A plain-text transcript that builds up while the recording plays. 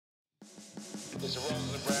It's the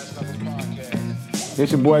Roses and Brass Knuckles podcast.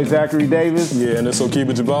 It's your boy Zachary Davis. Yeah, and it's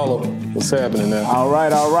Okiba Jabala. What's happening now? All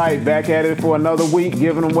right. Back at it for another week,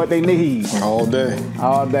 giving them what they need. All day.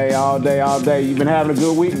 You been having a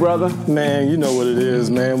good week, brother? Man, you know what it is,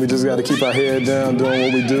 man. We just got to keep our head down, doing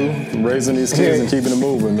what we do, raising these kids and keeping it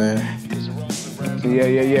moving, man. Yeah.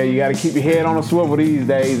 You got to keep your head on a swivel these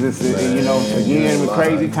days. It's again with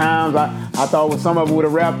crazy times. I thought some of it would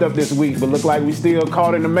have wrapped up this week, but look like we still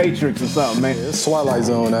caught in the Matrix or something, man. It's Twilight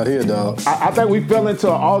Zone out here, dog. I think we fell into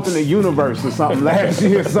an alternate universe or something last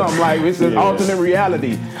year, something like it's an alternate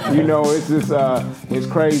reality. It's just it's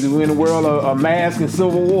crazy. We're in the world of mask and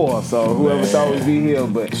civil war. So whoever thought we'd be here,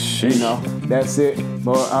 but that's it.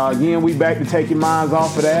 But again, we back to take your minds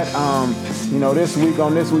off of that. This week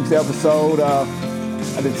on this week's episode,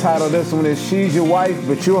 the title of this one is "She's Your Wife,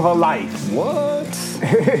 But You're Her Life." What?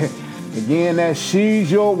 Again, that's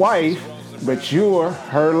she's your wife, but you're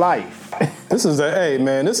her life. This is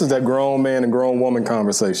that grown man and grown woman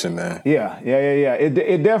conversation, man. Yeah.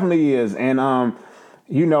 It definitely is. And,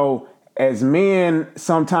 as men,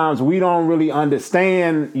 sometimes we don't really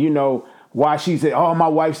understand, why she said, "Oh, my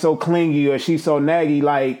wife's so clingy," or "She's so naggy."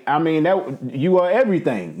 Like, I mean, that you are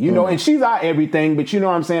everything, and she's our everything. But you know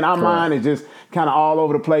what I'm saying? Our mind is just kind of all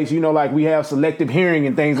over the place. Like we have selective hearing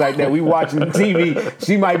and things like that. We watching TV.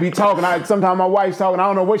 She might be talking. Sometimes my wife's talking. I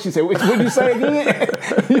don't know what she said. What did you say again?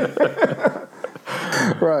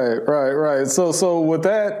 Right. So with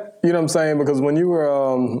that, you know what I'm saying? Because when you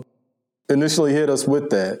were initially hit us with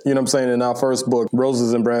that, you know what I'm saying, in our first book,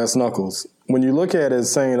 Roses and Brass Knuckles, when you look at it as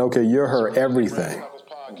saying, okay, you're her everything,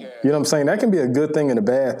 you know what I'm saying? That can be a good thing and a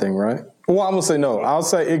bad thing, right? Well, I'm going to say no. I'll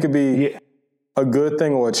say it could be a good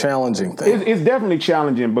thing or a challenging thing. It's definitely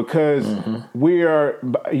challenging because we are,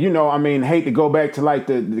 hate to go back to like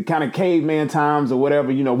the kind of caveman times or whatever,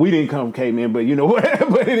 we didn't come caveman, but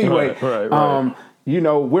but anyway, right.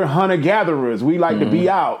 We're hunter-gatherers. We like to be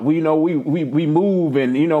out. We move,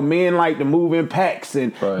 and, men like to move in packs.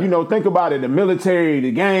 And, think about it, the military,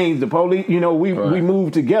 the gangs, the police, we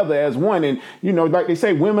move together as one. And, like they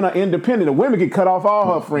say, women are independent. A woman can cut off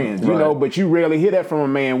all her friends, but you rarely hear that from a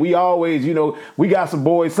man. We always, we got some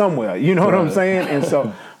boys somewhere. You know what I'm saying? And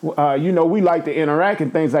so, we like to interact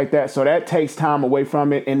and things like that. So that takes time away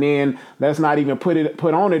from it. And then let's not even put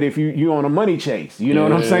on it if you on a money chase. You know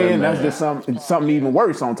what I'm saying? Man. That's just something even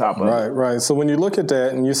worse on top of it. Right. So when you look at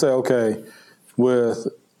that and you say, okay, with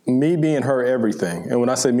me being her everything, and when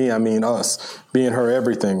I say me, I mean us being her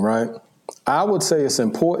everything, right? I would say it's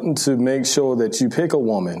important to make sure that you pick a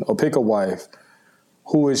woman or pick a wife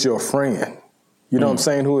who is your friend. You know what I'm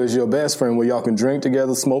saying? Who is your best friend, where y'all can drink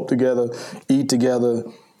together, smoke together, eat together,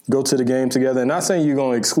 go to the game together. And not saying you're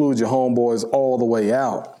going to exclude your homeboys all the way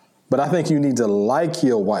out, but I think you need to like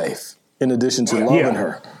your wife in addition to loving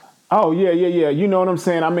her. Oh, yeah. You know what I'm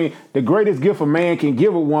saying? I mean, the greatest gift a man can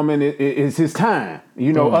give a woman is his time,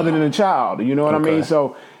 other than a child. You know what I mean?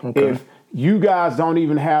 So if you guys don't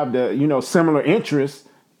even have the, similar interests,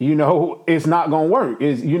 it's not going to work.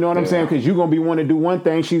 You know what I'm saying? Because you're going to be wanting to do one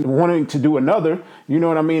thing, she's wanting to do another. You know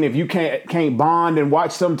what I mean? If you can't bond and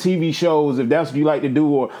watch some TV shows, if that's what you like to do,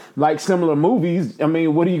 or like similar movies, I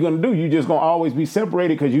mean, what are you going to do? You're just going to always be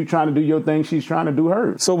separated because you're trying to do your thing, she's trying to do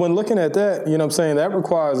hers. So when looking at that, you know what I'm saying, that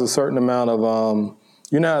requires a certain amount of,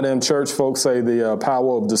 how them church folks say the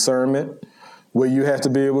power of discernment, where you have to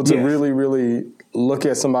be able to really, really look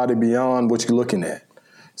at somebody beyond what you're looking at.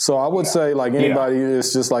 So I would say, like anybody,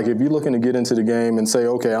 it's just like if you're looking to get into the game and say,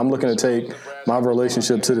 okay, I'm looking to take my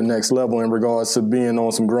relationship to the next level in regards to being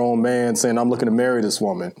on some grown man saying I'm looking to marry this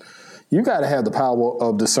woman, you got to have the power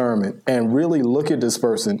of discernment and really look at this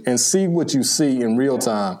person and see what you see in real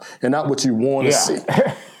time and not what you want to see.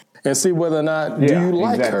 And see whether or not, do you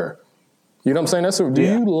like her? You know what I'm saying? Do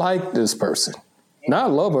you like this person? Not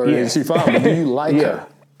love her and she fine, but do you like her?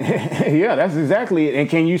 Yeah, that's exactly it. And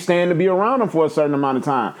can you stand to be around them for a certain amount of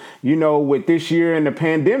time? With this year and the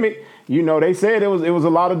pandemic, they said it was a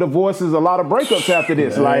lot of divorces, a lot of breakups after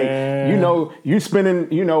this. Like, you spending,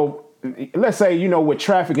 let's say, with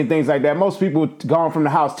traffic and things like that, most people gone from the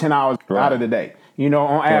house 10 hours out of the day.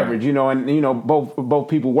 On average, and, both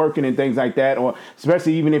people working and things like that, or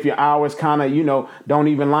especially even if your hours kind of, don't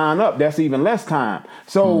even line up, that's even less time.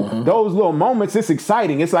 So those little moments, it's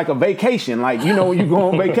exciting. It's like a vacation. Like, when you go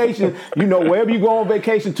on vacation, wherever you go on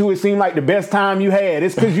vacation to, it seems like the best time you had.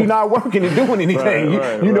 It's because you're not working and doing anything.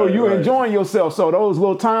 You're enjoying yourself. So those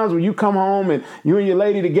little times when you come home and you and your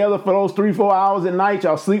lady together for those 3-4 hours at night,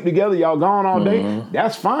 y'all sleep together, y'all gone all day,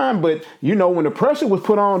 that's fine. But, when the pressure was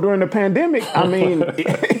put on during the pandemic, I mean, mean,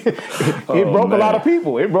 it broke a lot of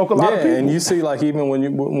people. It broke a lot of people. Yeah, and you see, like, even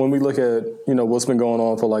when we look at, what's been going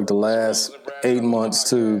on for like the last 8 months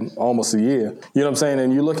to almost a year, you know what I'm saying?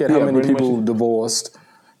 And you look at how many people divorced,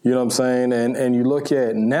 you know what I'm saying? And you look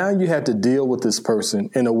at, now you have to deal with this person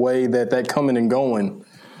in a way that coming and going,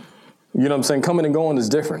 you know what I'm saying? Coming and going is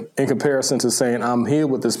different in comparison to saying, I'm here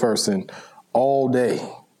with this person all day.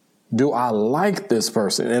 Do I like this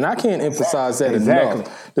person? And I can't emphasize that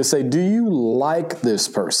enough to say, do you like this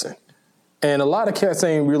person? And a lot of cats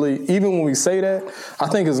ain't really, even when we say that, I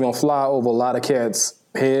think it's going to fly over a lot of cats'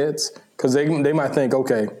 heads because they might think,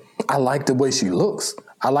 okay, I like the way she looks.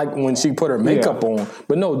 I like when she put her makeup on.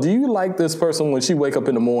 But no, do you like this person when she wake up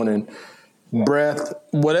in the morning, breath,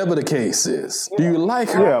 whatever the case is? Do you like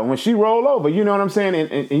her? Yeah, when she roll over, you know what I'm saying?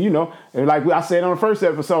 And like I said on the first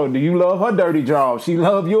episode, do you love her dirty jaw? She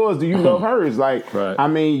love yours. Do you love hers? Like, right. I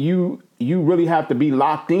mean, you really have to be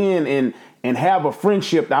locked in and have a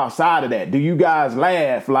friendship outside of that. Do you guys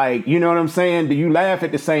laugh? Like, you know what I'm saying? Do you laugh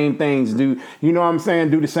at the same things? Do you know what I'm saying?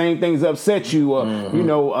 Do the same things upset you?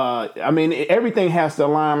 I mean, everything has to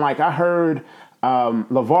align. Like I heard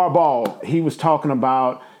LeVar Ball, he was talking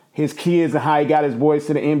about his kids and how he got his boys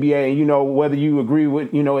to the NBA, and whether you agree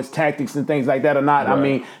with his tactics and things like that or not. Right. I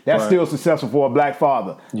mean, that's still successful for a black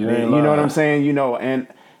father. You know what I'm saying?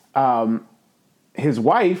 And his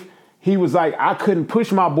wife, he was like, I couldn't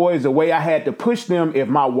push my boys the way I had to push them if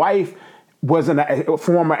my wife wasn't a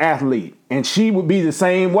former athlete. And she would be the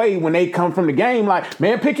same way when they come from the game. Like,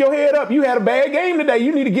 man, pick your head up. You had a bad game today.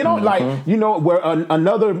 You need to get on. Like, where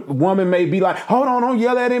another woman may be like, hold on, don't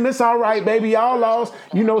yell at him. It's all right, baby. Y'all lost.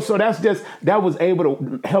 So that was able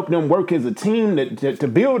to help them work as a team to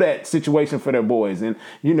build that situation for their boys. And,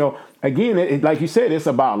 again, like you said, it's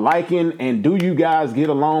about liking and do you guys get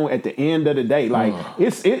along at the end of the day? Like,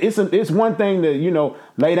 it's one thing to,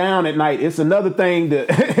 lay down at night. It's another thing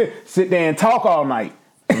to sit there and talk all night.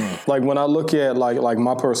 Like when I look at like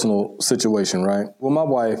my personal situation, right? With my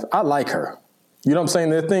wife, I like her. You know what I'm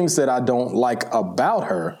saying? There are things that I don't like about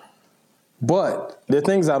her, but there are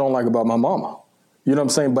things I don't like about my mama. You know what I'm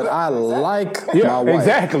saying? But I like my wife.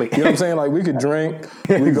 Exactly. You know what I'm saying? Like we could drink,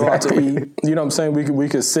 we go out to eat. You know what I'm saying? We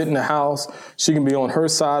could sit in the house. She can be on her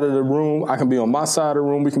side of the room. I can be on my side of the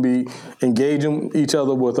room. We can be engaging each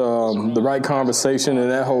other with the right conversation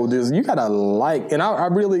and that whole deal. You gotta like, and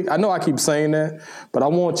I know I keep saying that, but I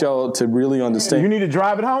want y'all to really understand. You need to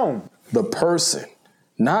drive it home. The person,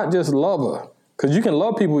 not just love her, because you can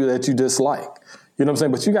love people that you dislike. You know what I'm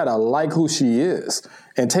saying? But you got to like who she is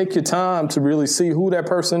and take your time to really see who that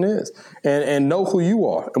person is and know who you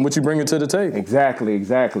are and what you bring to the table.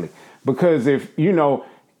 Exactly. Because if,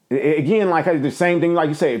 again, like the same thing, like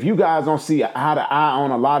you say, if you guys don't see eye to eye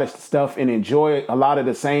on a lot of stuff and enjoy a lot of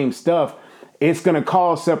the same stuff, it's going to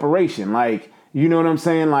cause separation. Like, you know what I'm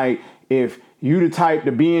saying? Like if you the type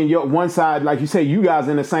to be in your one side, like you say, you guys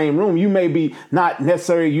in the same room. You may be not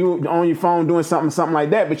necessarily you on your phone doing something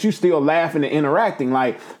like that, but you still laughing and interacting.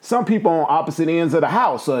 Like some people on opposite ends of the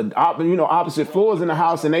house, or opposite floors in the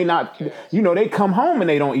house, and they not, they come home and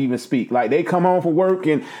they don't even speak. Like they come home from work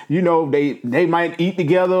and they might eat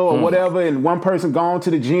together or whatever, and one person gone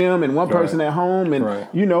to the gym and one person at home, and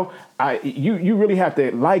you really have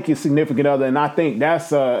to like your significant other, and I think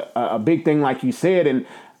that's a big thing, like you said, and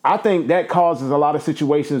I think that causes a lot of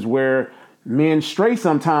situations where men stray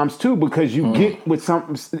sometimes too, because you get with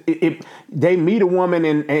something, they meet a woman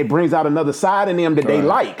and it brings out another side in them that they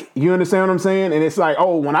like. You understand what I'm saying? And it's like,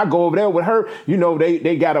 oh, when I go over there with her,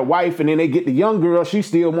 they got a wife, and then they get the young girl, she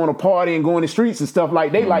still want to party and go in the streets and stuff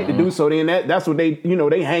like they like to do. So then that's what they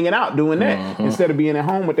hanging out doing that instead of being at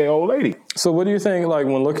home with their old lady. So what do you think, like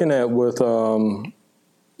when looking at with,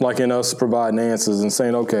 like in us providing answers and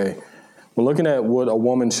saying, okay, we're looking at what a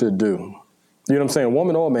woman should do. You know what I'm saying?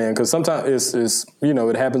 Woman or man, because sometimes it's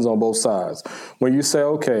it happens on both sides. When you say,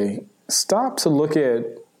 okay, stop to look at,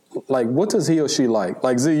 like, what does he or she like?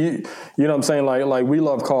 Like, Z, you know what I'm saying? Like we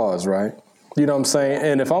love cars, right? You know what I'm saying?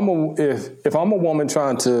 And if I'm a woman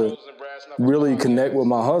trying to really connect with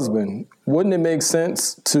my husband, wouldn't it make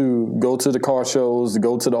sense to go to the car shows, to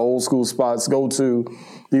go to the old school spots, go to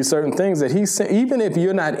these certain things that he's, even if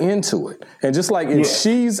you're not into it? And just like if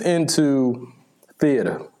she's into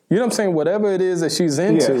theater, you know what I'm saying? Whatever it is that she's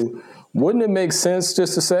into, wouldn't it make sense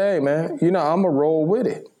just to say, hey, man, I'm going to roll with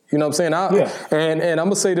it? You know what I'm saying? And I'm going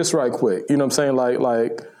to say this right quick. You know what I'm saying?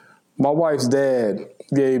 Like my wife's dad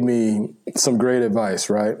gave me some great advice,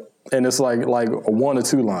 right? And it's like a 1 or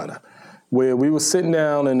 2 liner, where we were sitting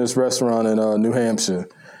down in this restaurant in New Hampshire,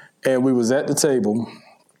 and we was at the table,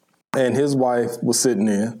 and his wife was sitting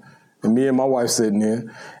there, and me and my wife sitting there,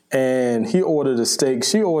 and he ordered a steak.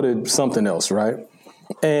 She ordered something else, right?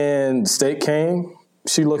 And steak came.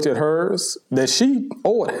 She looked at hers that she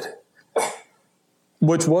ordered,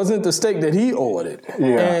 which wasn't the steak that he ordered.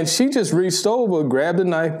 Yeah. And she just reached over, grabbed a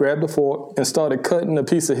knife, grabbed a fork, and started cutting a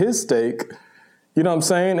piece of his steak. You know what I'm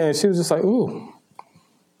saying? And she was just like, ooh.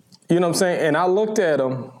 You know what I'm saying? And I looked at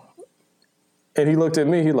him, and he looked at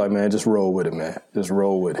me. He like, man, just roll with it, man. Just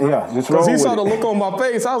roll with it. Yeah, just roll with it. Because he saw the look on my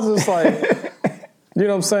face. I was just like, you know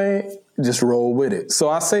what I'm saying? Just roll with it. So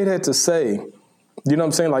I say that to say, you know what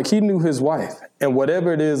I'm saying? Like, he knew his wife. And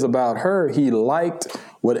whatever it is about her, he liked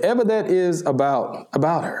whatever that is about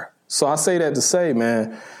her. So I say that to say,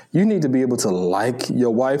 man, you need to be able to like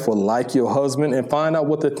your wife or like your husband and find out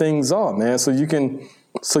what the things are, man, so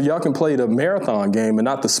y'all can play the marathon game and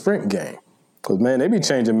not the sprint game. Because, man, they be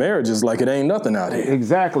changing marriages like it ain't nothing out here.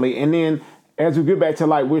 Exactly. And then as we get back to,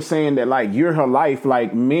 like, we're saying that, like, you're her life,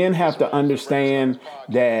 like, men have to understand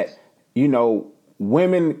that, you know,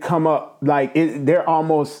 women come up, like, they're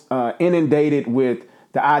almost inundated with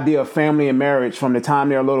the idea of family and marriage from the time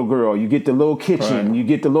they're a little girl. You get the little kitchen, right. You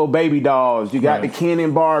get the little baby dolls, you got right. The Ken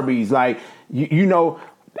and Barbies. Like, you know,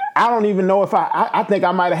 I don't even know if I think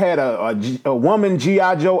I might have had a woman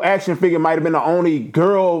G.I. Joe action figure, might have been the only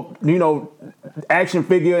girl, you know, action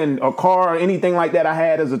figure in a car or anything like that I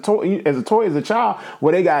had as a toy as a child,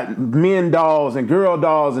 where they got men dolls and girl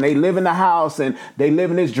dolls and they live in the house and they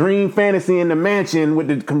live in this dream fantasy in the mansion with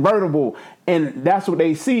the convertible, and that's what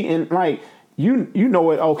they see. And like, you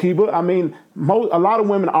know it, Okiba. I mean, a lot of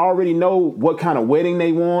women already know what kind of wedding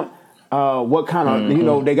they want. What kind of, you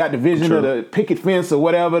know, they got the vision of the picket fence or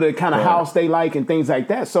whatever, the kind of house they like and things like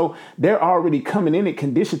that. So they're already coming in and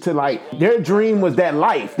conditioned to, like, their dream was that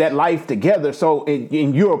life together. So,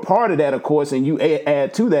 and you're a part of that, of course, and you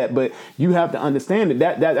add to that, but you have to understand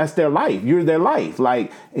that's their life. You're their life.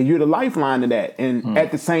 Like, you're the lifeline to that. And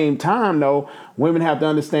at the same time, though, women have to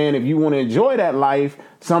understand, if you want to enjoy that life,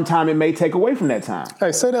 sometime it may take away from that time.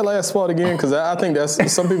 Hey, say that last part again, because I think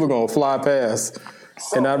that's some people going to fly past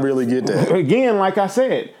and not really get that. Again, like I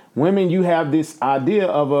said, women, you have this idea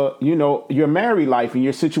of your married life and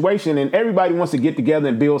your situation, and everybody wants to get together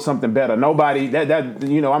and build something better. Nobody that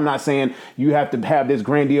I'm not saying you have to have this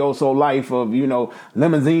grandiose life of,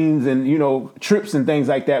 limousines and, trips and things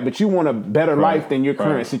like that, but you want a better life than your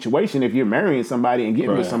current situation if you're marrying somebody and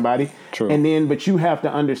getting with somebody. True. And then, but you have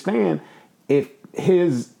to understand, if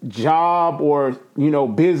his job or,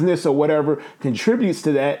 business or whatever contributes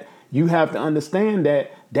to that, you have to understand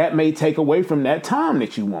that may take away from that time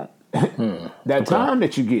that you want, time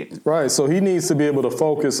that you get. Right. So he needs to be able to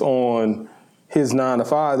focus on his 9 to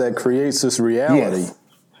 5 that creates this reality. Yes.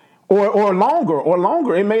 Or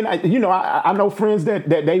longer. It may not, I know friends that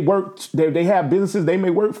they work, they have businesses, they may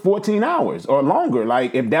work 14 hours or longer.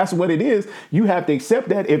 Like, if that's what it is, you have to accept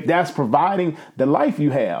that if that's providing the life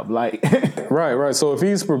you have. Like, Right. So if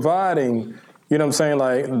he's providing, you know what I'm saying,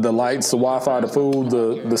 like the lights, the Wi-Fi, the food,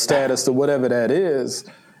 the status, the whatever that is,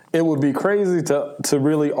 it would be crazy to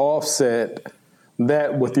really offset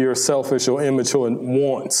that with your selfish or immature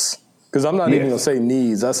wants. Because I'm not even going to say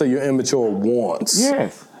needs. I say your immature wants.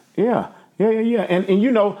 Yes. Yeah. And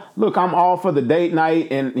look, I'm all for the date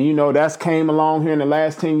night, and that's came along here in the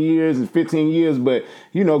last 10 years and 15 years, but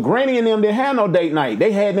Granny and them didn't have no date night.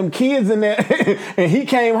 They had them kids in there and he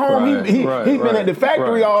came home, he been at the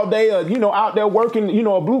factory all day, out there working,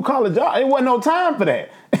 a blue collar job. It wasn't no time for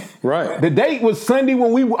that. Right. The date was Sunday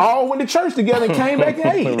when we all went to church together and came back and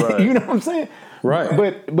ate. Right. You know what I'm saying?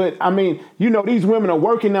 Right. But I mean, these women are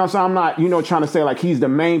working now, so I'm not, trying to say like he's the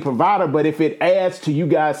main provider, but if it adds to you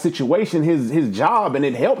guys' situation, his job, and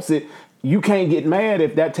it helps it, you can't get mad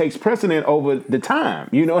if that takes precedent over the time.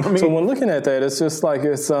 You know what I mean? So when looking at that, it's just like,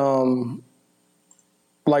 it's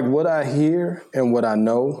like what I hear and what I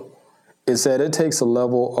know is that it takes a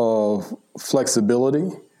level of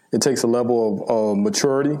flexibility. It takes a level of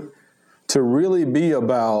maturity to really be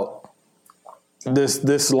about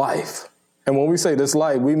this life. And when we say this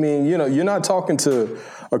life, we mean, you're not talking to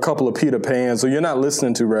a couple of Peter Pans, or you're not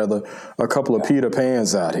listening to, rather, a couple of Peter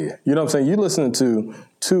Pans out here. You know what I'm saying? You're listening to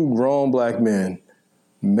 2 grown black men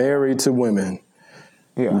married to women,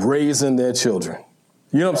 raising their children.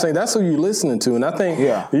 You know what I'm saying? That's who you're listening to. And I think, you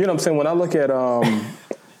know what I'm saying, when I look at,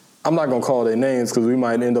 I'm not going to call their names because we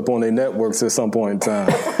might end up on their networks at some point in time.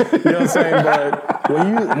 You know what I'm saying?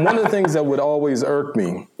 But one of the things that would always irk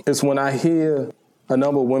me is when I hear a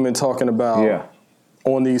number of women talking about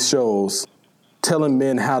on these shows, telling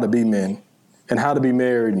men how to be men and how to be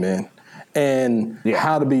married men and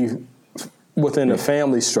how to be within a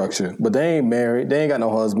family structure. But they ain't married. They ain't got no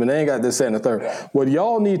husband. They ain't got this, that, and the third. What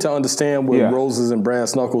y'all need to understand with Roses and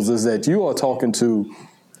Brass Knuckles is that you are talking to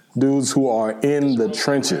dudes who are in the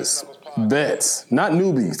trenches. vets, not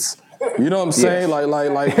newbies. You know what I'm saying?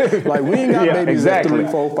 Like we ain't got babies at 3,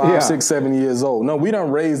 4, 5, 6, 7 years old. No, we done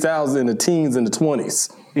raised ours in the teens and the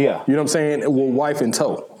 20s. Yeah. You know what I'm saying? With wife in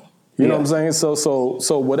tow. You know what I'm saying?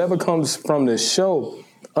 So whatever comes from this show,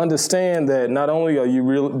 understand that not only are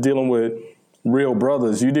you dealing with real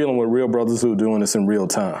brothers, you're dealing with real brothers who are doing this in real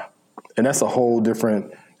time. And that's a whole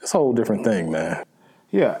different thing, man.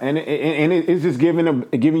 Yeah, and it's just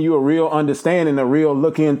giving you a real understanding, a real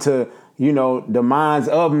look into, you know, the minds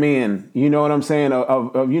of men. You know what I'm saying?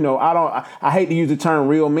 Of you know, I hate to use the term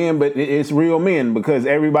real men, but it's real men because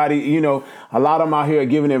everybody, you know, a lot of them out here are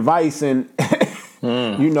giving advice and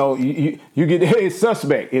you know, you get it's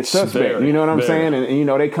suspect. It's suspect. Very, you know what I'm very. saying? And you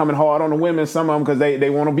know, they coming hard on the women, some of them because they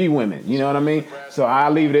want to be women. You know what I mean? So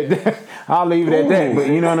I'll leave it at that. I'll leave it at that. But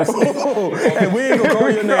you know what I'm saying? And we ain't gonna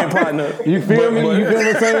call your name, partner. You feel me? You feel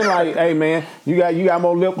what I'm saying? Like, hey man, you got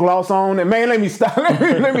more lip gloss on, and man, let me stop.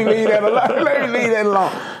 let me leave that alone. Let me leave that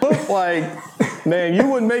alone. Look like, man, you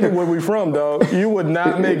wouldn't make it where we from, dog. You would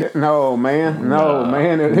not make it. No, man. No,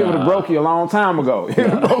 man. It would have broke you a long time ago. It would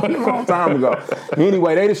have broke you a long time ago.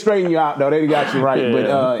 Anyway, they just straightened you out, though. They got you right. Yeah.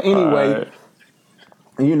 But anyway,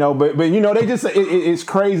 you know, but you know, they just it's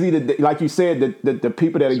crazy that, like you said, the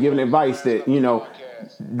people that are giving advice that, you know,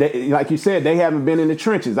 they, like you said, they haven't been in the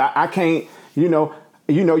trenches. I can't, you know,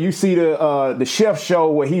 you see the chef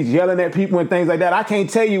show where he's yelling at people and things like that. I can't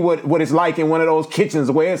tell you what it's like in one of those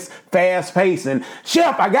kitchens where it's fast paced and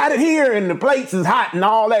chef, I got it here, and the plates is hot and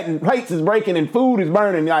all that, and plates is breaking and food is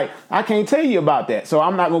burning. Like, I can't tell you about that. So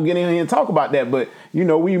I'm not gonna get in here and talk about that. But you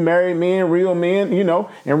know, we married men, you know,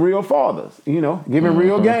 and real fathers, you know, giving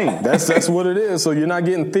real game. That's what it is. So you're not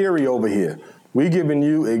getting theory over here. We giving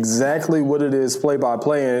you exactly what it is, play by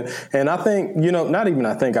play. And I think, you know, not even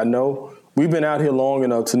I think, I know, we've been out here long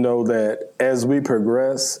enough to know that as we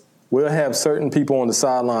progress, we'll have certain people on the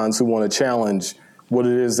sidelines who want to challenge what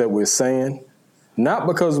it is that we're saying. Not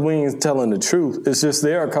because we ain't telling the truth. It's just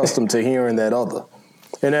they're accustomed to hearing that other.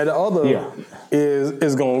 And that other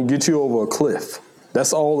is going to get you over a cliff.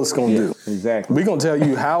 That's all it's going to do. Exactly. We're going to tell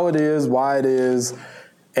you how it is, why it is,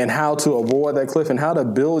 and how to avoid that cliff and how to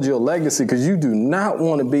build your legacy, because you do not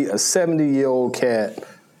want to be a 70-year-old cat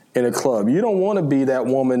in a club. You don't want to be that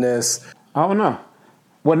woman that's... I don't know.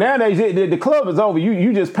 Well, nowadays the club is over.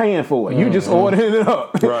 You just paying for it. You just ordering it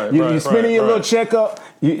up. You spending your little checkup.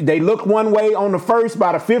 They look one way on the first.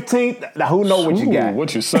 By the 15th, now who know what you got?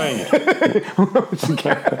 What you saying? What you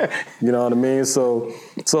got? You know what I mean? So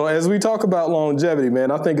as we talk about longevity,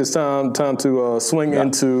 man, I think it's time to swing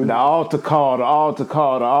into the altar call.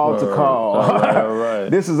 All right.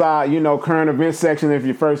 This is our, you know, current event section. If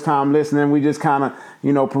you're first time listening, we just kind of,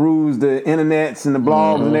 you know, peruse the internets and the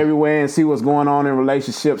blogs and everywhere and see what's going on in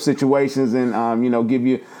relationship situations and, you know, give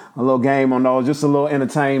you a little game on those, just a little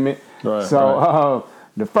entertainment.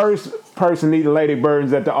 The first person need to lay their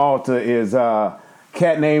burdens at the altar is a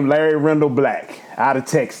cat named Larry Rendell Black out of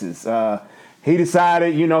Texas. He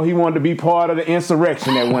decided, you know, he wanted to be part of the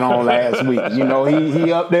insurrection that went on last week. You know,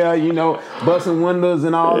 he up there, you know, busting windows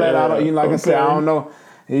and all that. I said, I don't know.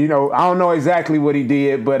 You know, I don't know exactly what he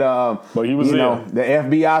did, but he was, you know, the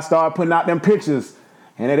FBI started putting out them pictures,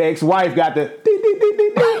 and that ex-wife got the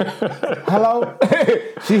hello.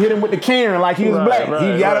 She hit him with the Karen like he was black.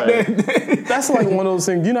 He got up there. That's like one of those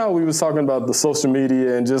things. You know how we was talking about the social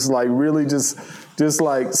media and just like really just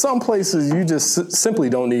like some places you just simply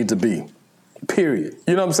don't need to be. Period.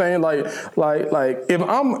 You know what I'm saying? Like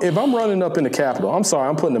if I'm running up in the Capitol, I'm sorry,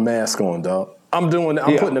 I'm putting a mask on, dog. I'm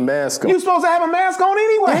putting a mask on. You're supposed to have a mask on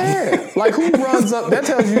anyway. Yeah. Like who runs up? That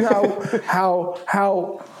tells you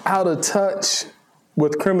how to touch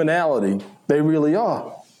with criminality they really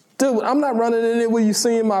are. Dude, I'm not running in it where you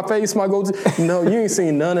seeing my face, my go-to. No, you ain't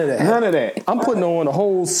seen none of that. None of that. I'm putting on a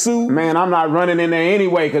whole suit. Man, I'm not running in there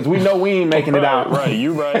anyway because we know we ain't making it out. Right,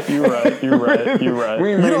 you right. You know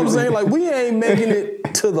what I'm saying? Like, we ain't making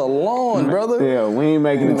it to the lawn, brother. Yeah, we ain't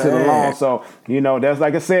making it to the lawn. So, you know, that's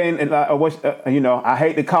like I said, you know, I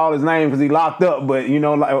hate to call his name because he locked up, but, you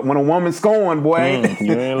know, like when a woman's scorned, boy, ain't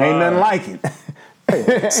nothing like it.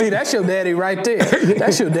 See, that's your daddy right there.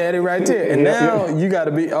 And now you got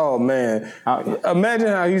to be, oh, man. Imagine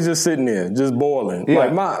how he's just sitting there, just boiling. Yeah.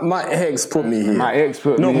 Like, my ex put me here.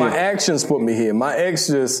 No, my actions put me here. My ex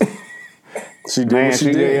just, she did what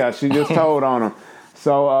she did. Yeah, she just told on him.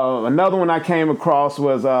 So another one I came across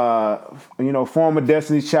was, you know, former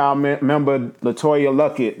Destiny's Child member LaToya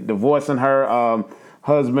Luckett divorcing her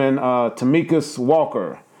husband, Tamika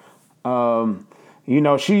Walker. You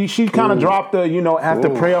know, she kind of dropped the, you know, after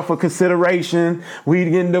prayer for consideration, we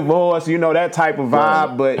getting divorced, you know, that type of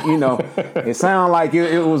vibe. But, you know, it sounded like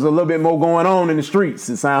it was a little bit more going on in the streets.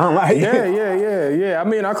 It sounded like. Yeah. I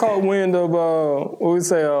mean, I caught wind of, what we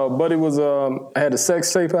say, Buddy was, had a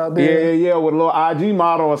sex tape out there. Yeah, with a little IG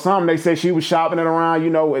model or something. They said she was shopping it around,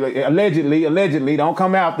 you know, allegedly. Don't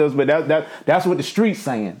come after us, but that's what the streets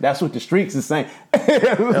saying. That's what the streets is saying.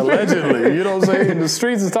 Allegedly, you know what I'm saying? The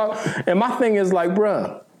streets is talking. And my thing is like,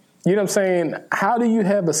 bruh, you know what I'm saying? How do you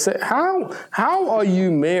have how are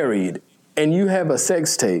you married and you have a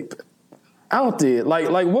sex tape out there?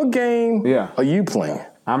 Like what game are you playing?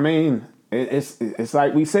 I mean, it's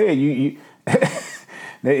like we said, you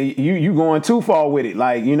going too far with it.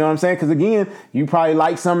 Like, you know what I'm saying? Because again, you probably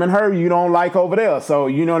like something in her you don't like over there. So,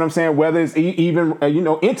 you know what I'm saying? Whether it's even, you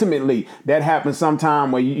know, intimately, that happens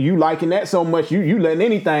sometime where you liking that so much, you letting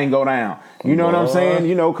anything go down. You know what I'm saying?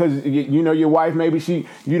 You know, because, you know, your wife, maybe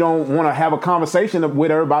you don't want to have a conversation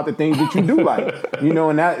with her about the things that you do like. You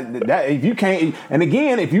know, and that if you can't, and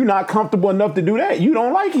again, if you're not comfortable enough to do that, you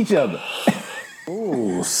don't like each other.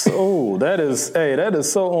 That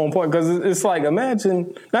is so on point, because it's like,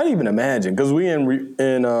 not even imagine, because we in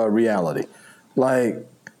reality, like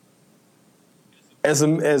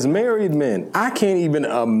as married men, I can't even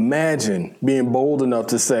imagine being bold enough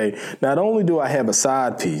to say, not only do I have a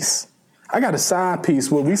side piece, I got a side piece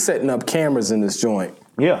where we setting up cameras in this joint.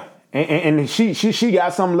 Yeah. And she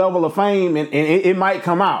got some level of fame, and it might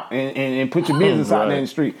come out and put your business out there in the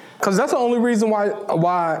street. Because that's the only reason why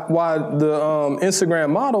the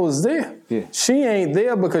Instagram model is there. Yeah. She ain't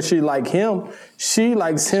there because she like him. She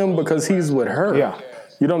likes him because he's with her. Yeah.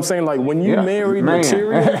 You know what I'm saying? Like when you marry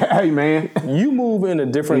material, hey man, you move in a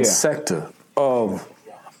different sector of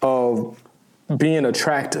being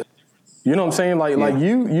attractive. You know what I'm saying? Like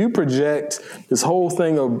you project this whole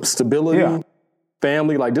thing of stability,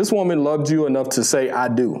 family. Like this woman loved you enough to say I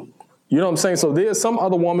do. You know what I'm saying? So there's some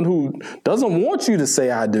other woman who doesn't want you to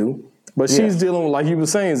say I do, but she's dealing with, like you were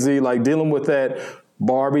saying, Z, like dealing with that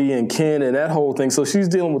Barbie and Ken and that whole thing. So she's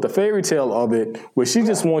dealing with the fairy tale of it, where she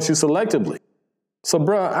just wants you selectively. So,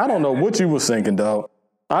 bruh, I don't know what you was thinking, dog.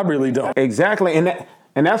 I really don't. Exactly, and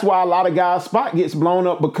that's why a lot of guys' spot gets blown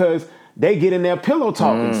up, because they get in there pillow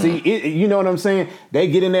talking. See, you know what I'm saying? They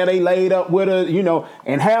get in there, they laid up with her, you know,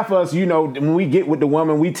 and half of us, you know, when we get with the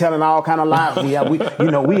woman, we telling all kind of lies.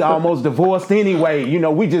 We almost divorced anyway. You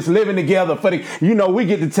know, we just living together for the, you know, we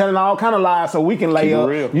get to telling all kind of lies so we can lay up.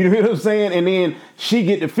 Real. You know what I'm saying? And then she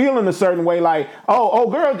get to feeling a certain way, like, oh,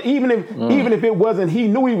 girl, even if it wasn't, he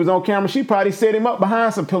knew he was on camera, she probably set him up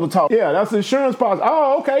behind some pillow talk. Yeah, that's the insurance policy.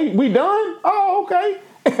 Oh, okay, we done? Oh, okay.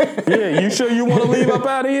 Yeah, you sure you want to leave up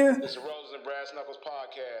out of here? It's the Rose and Brass Knuckles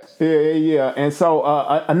podcast. Yeah. And so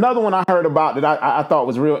another one I heard about that I thought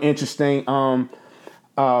was real interesting.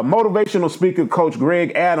 Motivational speaker coach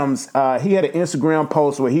Greg Adams, he had an Instagram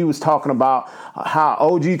post where he was talking about how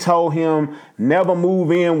OG told him never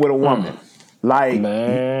move in with a woman. Like,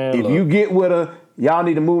 if you get with her, y'all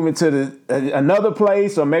need to move into another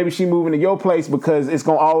place, or maybe she moving to your place, because it's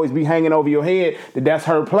gonna always be hanging over your head that that's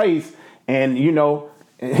her place. And you know,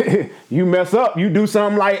 you mess up, you do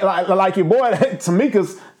something like your boy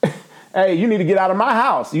Tamika's. Hey, you need to get out of my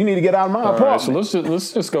house. You need to get out of my apartment. Right, so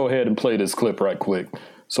let's just go ahead and play this clip right quick,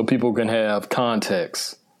 so people can have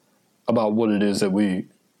context about what it is that we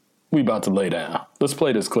about to lay down. Let's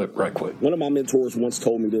play this clip right quick. One of my mentors once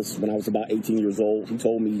told me this when I was about 18 years old. He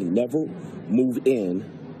told me, never move in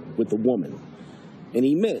with a woman. And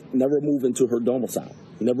he meant never move into her domicile.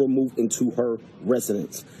 Never move into her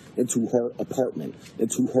residence, into her apartment,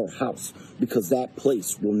 into her house, because that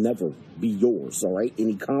place will never be yours, all right?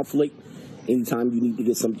 Any conflict, anytime you need to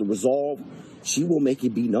get something resolved, she will make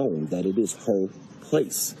it be known that it is her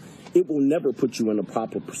place. It will never put you in a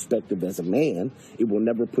proper perspective as a man. It will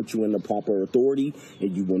never put you in the proper authority,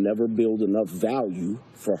 and you will never build enough value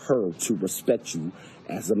for her to respect you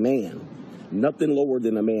as a man. Nothing lower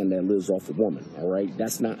than a man that lives off a woman, all right?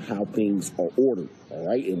 That's not how things are ordered, all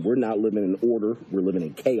right? And we're not living in order. We're living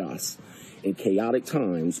in chaos. In chaotic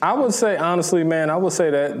times. I would say, honestly, man,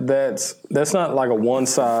 that's not like a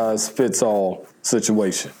one-size-fits-all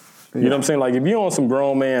situation. You know what I'm saying? Like, if you're on some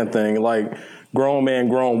grown man thing, like grown man,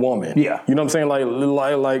 grown woman. Yeah. You know what I'm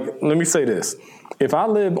saying? Like, let me say this. If I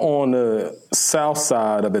live on the south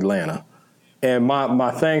side of Atlanta, and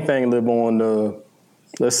my thing live on the,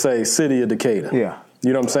 let's say, city of Decatur. Yeah.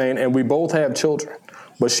 You know what I'm saying? And we both have children.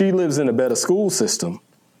 But she lives in a better school system,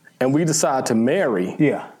 and we decide to marry.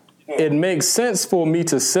 Yeah. It makes sense for me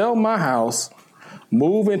to sell my house,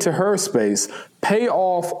 move into her space, pay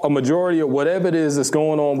off a majority of whatever it is that's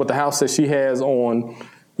going on with the house that she has on,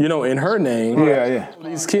 in her name. Yeah.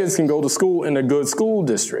 These kids can go to school in a good school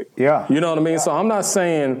district. Yeah. You know what I mean? So I'm not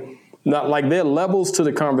saying, not like there are levels to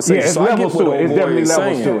the conversation. Yeah, it's so levels to it. It's definitely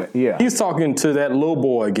levels saying. to it. Yeah. He's talking to that little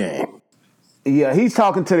boy game. Yeah, he's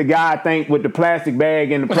talking to the guy, I think, with the plastic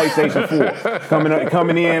bag and the PlayStation 4.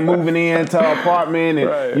 coming in, moving into an apartment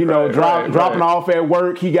and, dropping off at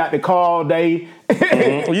work. He got the call all day.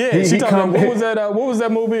 Mm-hmm. Yeah, what was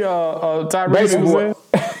that movie Tyrese was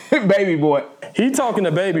in? Baby Boy. He talking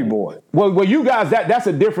to Baby Boy. Well, you guys, that's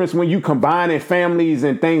a difference when you combining families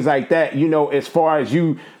and things like that, as far as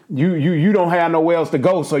you don't have nowhere else to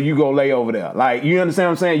go, so you go lay over there. Like, you understand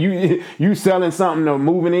what I'm saying? You selling something to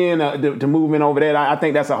moving in to moving over there. I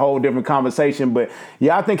think that's a whole different conversation. But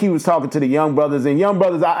yeah, I think he was talking to the young brothers. And young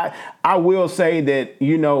brothers, I will say that,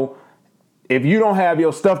 if you don't have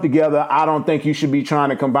your stuff together, I don't think you should be trying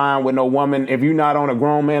to combine with no woman if you're not on a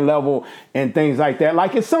grown man level and things like that.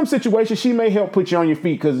 Like in some situations, she may help put you on your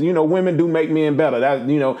feet because, women do make men better. That,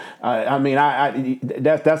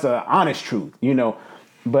 that's an honest truth,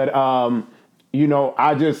 But, I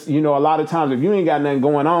just, a lot of times if you ain't got nothing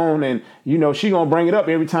going on and, she going to bring it up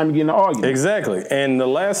every time you get in an argument. Exactly. And the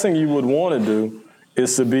last thing you would want to do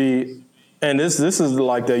is to be, and this is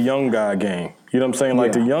like the young guy game. You know what I'm saying?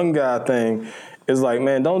 Like the young guy thing is like,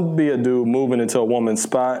 man, don't be a dude moving into a woman's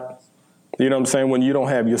spot. You know what I'm saying? When you don't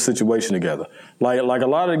have your situation together. Like a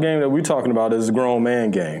lot of the game that we're talking about is a grown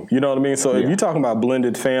man game. You know what I mean? So if you're talking about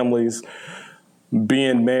blended families,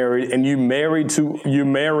 being married, and you're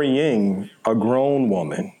marrying a grown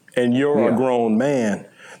woman and you're a grown man,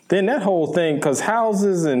 then that whole thing, because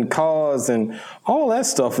houses and cars and all that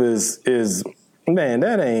stuff is man,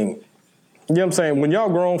 that ain't, you know what I'm saying? When y'all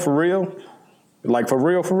grown for real, like for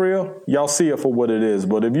real, y'all see it for what it is.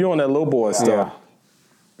 But if you're on that little boy stuff.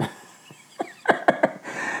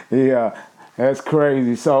 Yeah, that's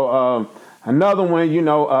crazy. So another one,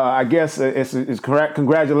 I guess it's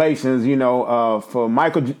congratulations, for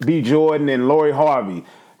Michael B. Jordan and Lori Harvey.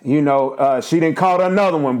 She done caught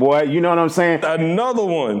another one, boy. You know what I'm saying? Another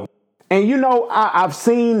one. And I've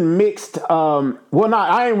seen mixed.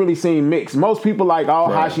 I ain't really seen mixed. Most people like,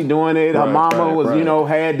 how she doing it? Her mama was,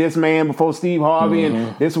 had this man before Steve Harvey,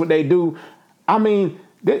 and this what they do. I mean,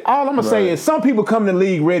 all I'm gonna say is some people come to the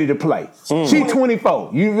league ready to play. She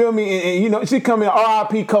 24. You feel me? And she coming in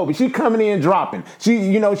R.I.P. Kobe. She coming in dropping. She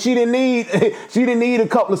didn't need a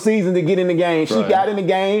couple of seasons to get in the game. She got in the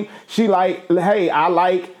game. She like, hey, I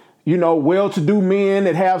like. Well-to-do men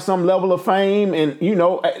that have some level of fame, and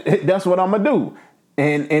that's what I'm gonna do.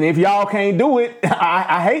 And if y'all can't do it,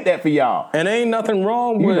 I hate that for y'all. And ain't nothing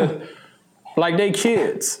wrong with like they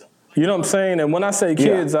kids. You know what I'm saying? And when I say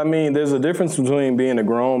kids, I mean there's a difference between being a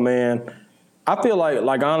grown man. I feel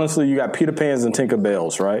like honestly, you got Peter Pans and Tinker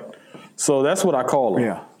Bells, right? So that's what I call them.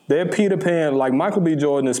 Yeah. They're Peter Pan, like Michael B.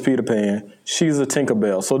 Jordan is Peter Pan. She's a Tinker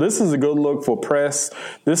Bell. So this is a good look for press.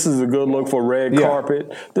 This is a good look for red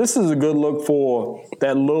carpet. This is a good look for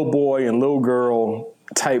that little boy and little girl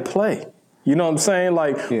type play. You know what I'm saying?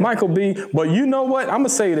 Like Michael B. But you know what? I'm going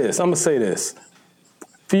to say this.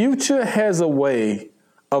 Future has a way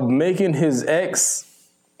of making his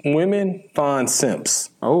ex-women find simps.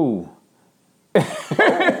 Oh.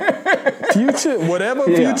 Future, whatever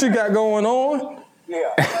Future got going on,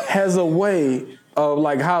 has a way of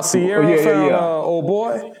like how Sierra found old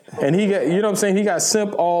boy, and he got, you know what I'm saying, he got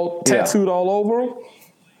simp all tattooed all over him.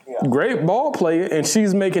 Great ball player, and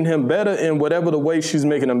she's making him better in whatever the way she's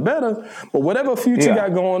making him better. But whatever Future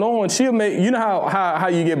got going on, she'll make, you know how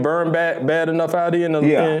you get burned bad enough out here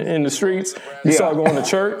in the streets, you start going to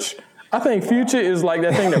church. I think Future is like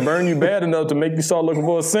that thing that burned you bad enough to make you start looking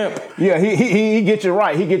for a simp. Yeah, he get you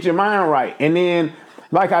right. He get your mind right. And then,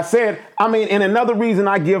 like I said, I mean, and another reason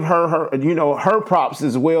I give her props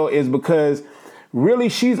as well is because really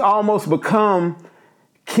she's almost become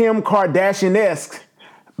Kim Kardashian-esque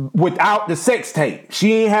without the sex tape.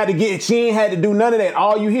 She ain't had to do none of that.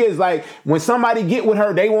 All you hear is like when somebody get with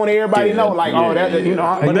her, they want everybody to know, like,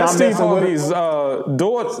 But that's Steve Harvey's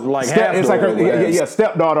daughter, like half it's like her,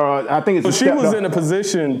 stepdaughter. I think it's. So she was in a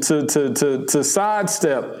position to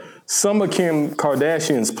sidestep some of Kim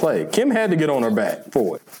Kardashian's play. Kim had to get on her back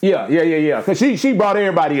for it. Yeah. Because she brought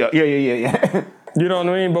everybody up. Yeah. You know what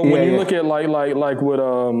I mean? But when you look at like with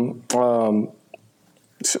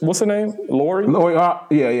what's her name? Lori?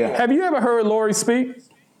 Yeah. Have you ever heard Lori speak?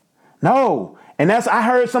 No. And that's I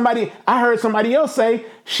heard somebody else say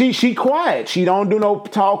she quiet. She don't do no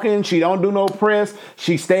talking. She don't do no press.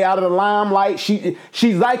 She stay out of the limelight.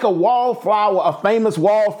 She's like a wallflower, a famous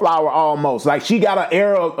wallflower almost. Like she got an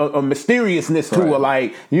air of mysteriousness to her.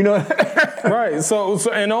 Like, you know. Right. So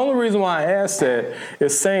and the only reason why I asked that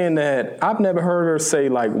is saying that I've never heard her say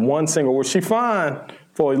like one single word. She fine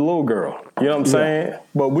for a little girl. You know what I'm saying?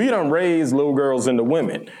 But we done raised little girls into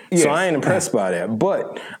women. Yes. So I ain't impressed by that.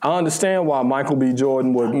 But I understand why Michael B.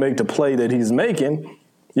 Jordan would make the play that he's making.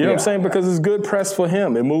 You know what I'm saying? Because it's good press for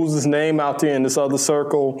him. It moves his name out there in this other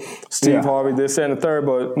circle. Steve Harvey, this, and the third.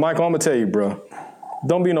 But Michael, I'm going to tell you, bro,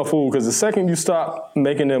 don't be no fool, because the second you stop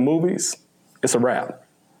making them movies, it's a wrap.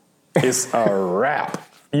 It's a wrap.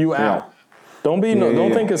 You out. Don't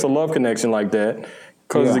think it's a love connection like that.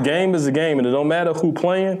 Because the game is the game, and it don't matter who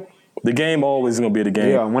playing, the game always going to be the game.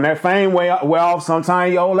 Yeah, when that fame wear off,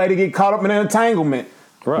 sometimes your old lady get caught up in an entanglement.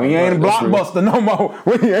 Right, when you ain't Blockbuster no more.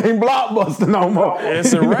 When you ain't Blockbuster no more.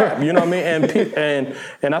 It's a wrap, you know what I mean?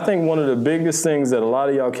 And I think one of the biggest things that a lot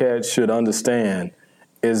of y'all cats should understand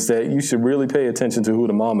is that you should really pay attention to who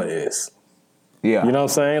the mama is. Yeah. You know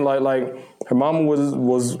what I'm saying? Like her mama was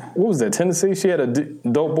what was that, Tennessee? She had a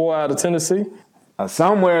dope boy out of Tennessee.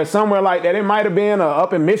 Somewhere like that. It might have been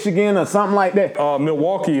up in Michigan or something like that.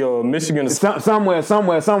 Milwaukee or Michigan. Somewhere.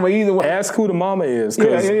 Either way. Ask who the mama is.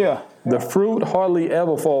 Yeah. The fruit hardly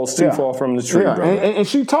ever falls too far from the tree, bro. And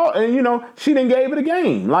she taught, and she done gave it a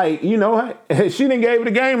game. Like, she done gave it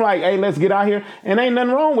a game. Like, hey, let's get out here. And ain't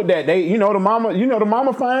nothing wrong with that. They, the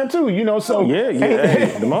mama fine too. So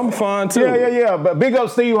hey, the mama fine too. Yeah. But big up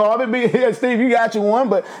Steve Harvey. Steve, you got you one.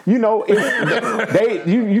 But you feel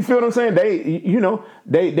what I'm saying?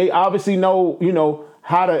 They obviously know,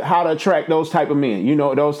 how to attract those type of men,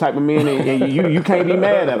 those type of men, and you can't be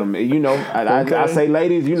mad at them, I say,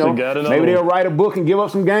 ladies, maybe they'll write a book and give up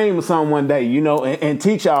some game or something one day, and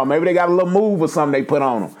teach y'all. Maybe they got a little move or something they put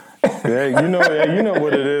on them. You know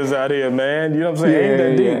what it is out here, man. You know what I'm saying? Ain't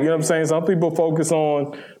that deep. You know what I'm saying? Some people focus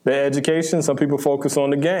on the education, some people focus on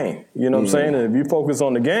the game. You know what I'm saying? And if you focus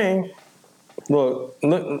on the game, Look,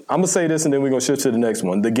 I'm going to say this and then we're going to shift to the next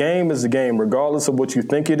one. The game is the game, regardless of what you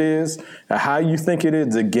think it is and how you think it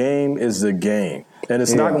is. The game is the game. And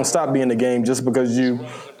it's not going to stop being the game just because you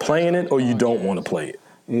playing it or you don't want to play it.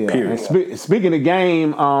 Yeah. Period. Speaking of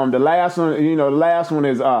game, the last one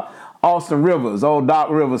is Austin Rivers, old Doc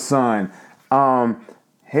Rivers' son.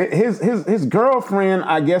 His girlfriend,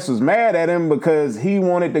 I guess, was mad at him because he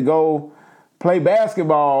wanted to go play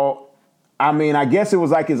basketball. I mean, I guess it was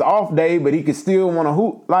like his off day, but he could still want to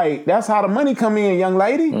hoop. Like, that's how the money come in, young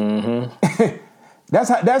lady. Mm-hmm.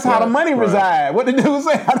 that's how the money reside. What the dude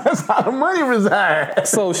say? That's how the money reside.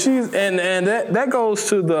 So she's and that goes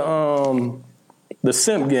to the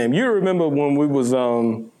simp game. You remember when we was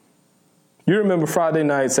you remember Friday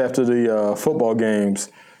nights after the football games,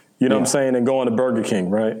 you know what I'm saying, and going to Burger King,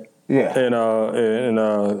 right? Yeah.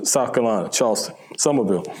 In South Carolina, Charleston,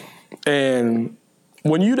 Somerville, and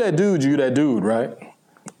when you that dude, right?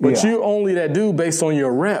 But you only that dude based on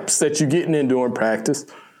your reps that you're getting in during practice,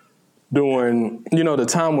 during, the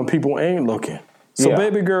time when people ain't looking. So,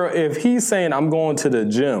 baby girl, if he's saying I'm going to the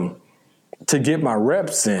gym to get my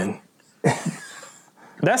reps in,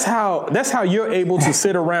 that's how you're able to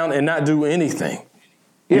sit around and not do anything.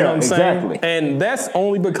 You know what I'm saying? And that's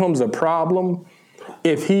only becomes a problem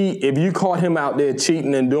if you caught him out there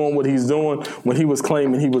cheating and doing what he's doing when he was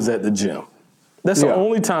claiming he was at the gym. That's the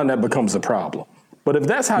only time that becomes a problem. But if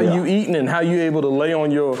that's how you eating and how you able to lay on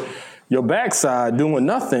your backside doing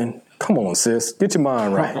nothing, come on, sis, get your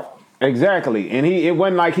mind right. Exactly. And it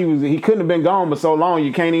wasn't like he couldn't have been gone for so long.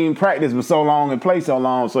 You can't even practice for so long and play so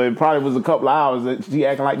long. So it probably was a couple of hours that she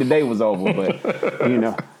acting like the day was over. But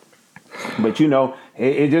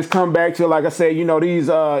it just come back to, like I said,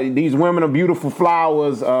 these women are beautiful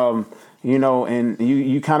flowers, and you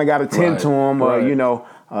kind of got to tend to them, or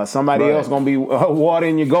somebody else gonna be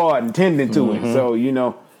watering your garden, tending to it. So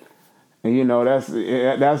that's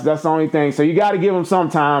the only thing. So you got to give them some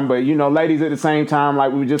time, but ladies, at the same time,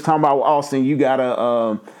 like we were just talking about with Austin, you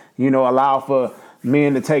gotta allow for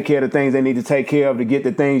men to take care of the things they need to take care of to get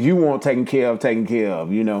the things you want taken care of.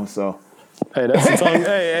 So. Hey,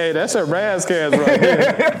 that's a Razzcast right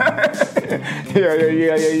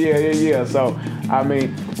there. Yeah. So, I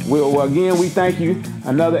mean, again, we thank you.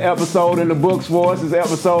 Another episode in the books for us. It's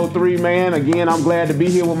episode 3, man. Again, I'm glad to be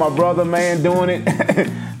here with my brother, man, doing it.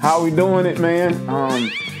 How we doing it, man?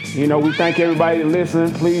 We thank everybody that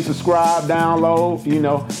listens. Please subscribe, download,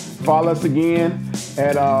 follow us again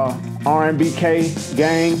at RNBK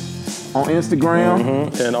Gang on Instagram.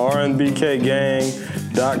 And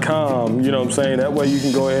rnbkgang.com. You know what I'm saying? That way you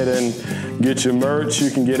can go ahead and get your merch. You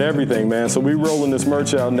can get everything, man. So we rolling this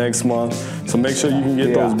merch out next month. So make sure you can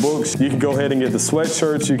get those books. You can go ahead and get the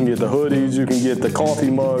sweatshirts. You can get the hoodies. You can get the coffee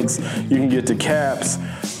mugs. You can get the caps,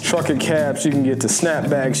 trucker caps. You can get the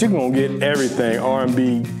snapbacks. You can get everything.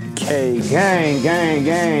 RNBK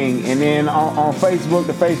Gang. And then on Facebook,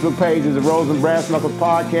 the Facebook page is the Rose and Brass Knuckles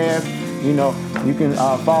Podcast. You know, you can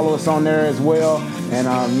follow us on there as well. And,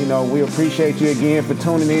 you know, we appreciate you again for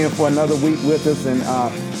tuning in for another week with us and,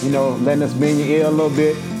 you know, letting us be in your ear a little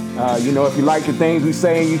bit. You know, if you like the things we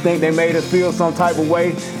say and you think they made us feel some type of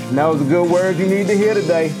way, that was a good word you need to hear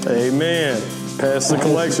today. Amen. Pass the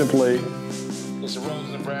collection plate. It's the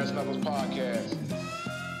Roses and Brass Knuckles Podcast.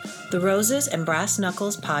 The Roses and Brass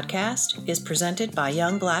Knuckles Podcast is presented by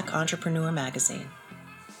Young Black Entrepreneur Magazine.